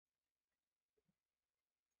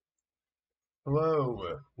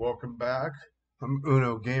Hello, welcome back. I'm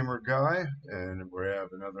Uno Gamer Guy, and we have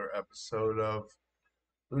another episode of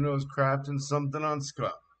Uno's Crafting Something on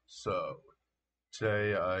Scum. So,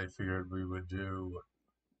 today I figured we would do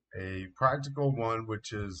a practical one,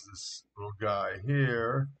 which is this little guy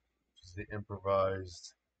here, which is the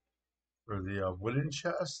improvised, or the wooden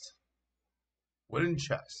chest. Wooden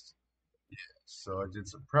chest. So, I did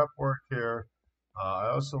some prep work here. I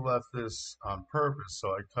also left this on purpose, so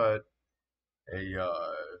I cut a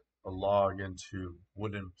log into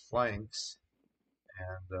wooden planks,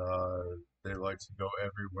 and they like to go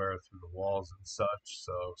everywhere through the walls and such.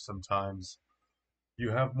 So sometimes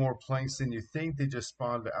you have more planks than you think. They just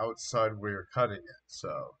spawn to outside where you're cutting it.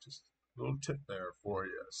 So just a little tip there for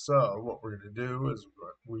you. So what we're going to do is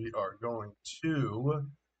we are going to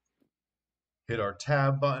hit our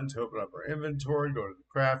tab button to open up our inventory, go to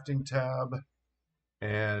the crafting tab,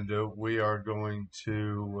 and we are going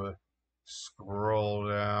to scroll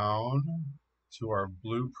down to our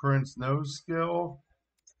blueprints no skill,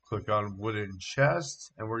 click on wooden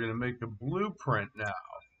chest, and we're going to make a blueprint now.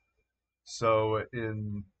 So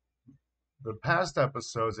in the past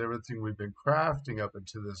episodes, everything we've been crafting up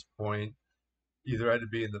until this point either had to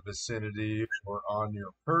be in the vicinity or on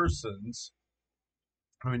your persons.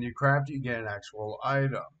 When you craft, you get an actual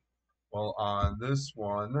item. Well, on this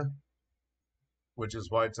one, which is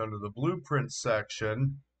why it's under the blueprint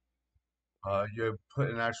section, you put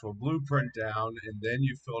an actual blueprint down, and then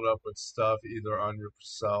you fill it up with stuff either on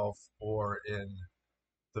yourself or in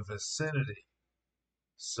the vicinity.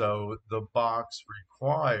 So the box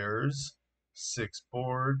requires 6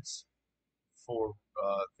 boards, 4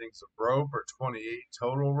 things of rope, or 28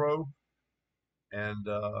 total rope, and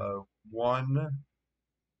 1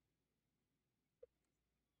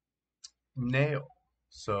 nail.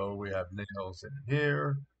 So we have nails in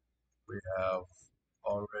here. We have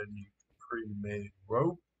already pre-made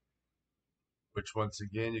rope, which once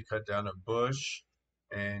again you cut down a bush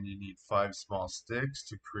and you need 5 small sticks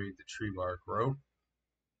to create the tree bark rope.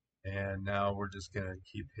 And now we're just gonna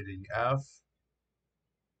keep hitting F,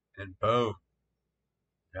 and boom,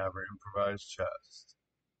 we have our improvised chest,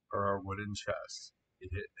 or our wooden chest. You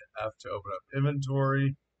hit F to open up inventory,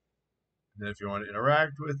 and then if you want to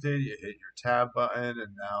interact with it, you hit your tab button,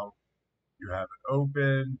 and now you have it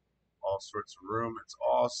open, all sorts of room. It's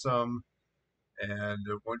awesome. And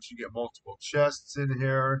once you get multiple chests in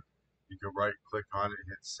here, you can right click on it,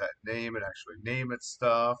 hit set name, and actually name it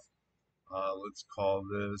stuff. Let's call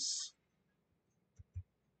this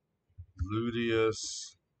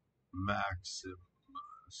Ludius Maximus.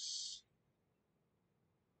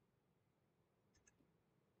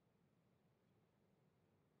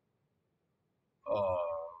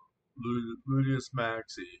 Ludius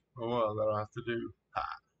Maxi. Oh, well, that'll have to do.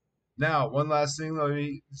 Now, one last thing let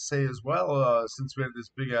me say as well, since we have this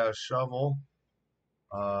big ass shovel,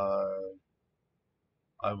 uh,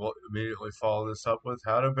 I will immediately follow this up with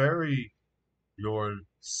how to bury your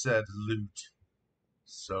said loot.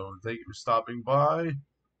 So thank you for stopping by.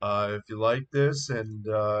 If you like this and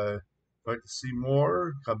like to see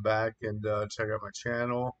more, come back and check out my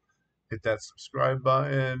channel. Hit that subscribe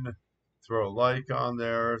button. Throw a like on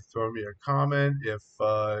there. Throw me a comment if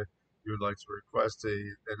you would like to request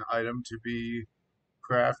an item to be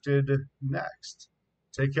crafted next.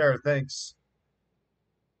 Take care. Thanks.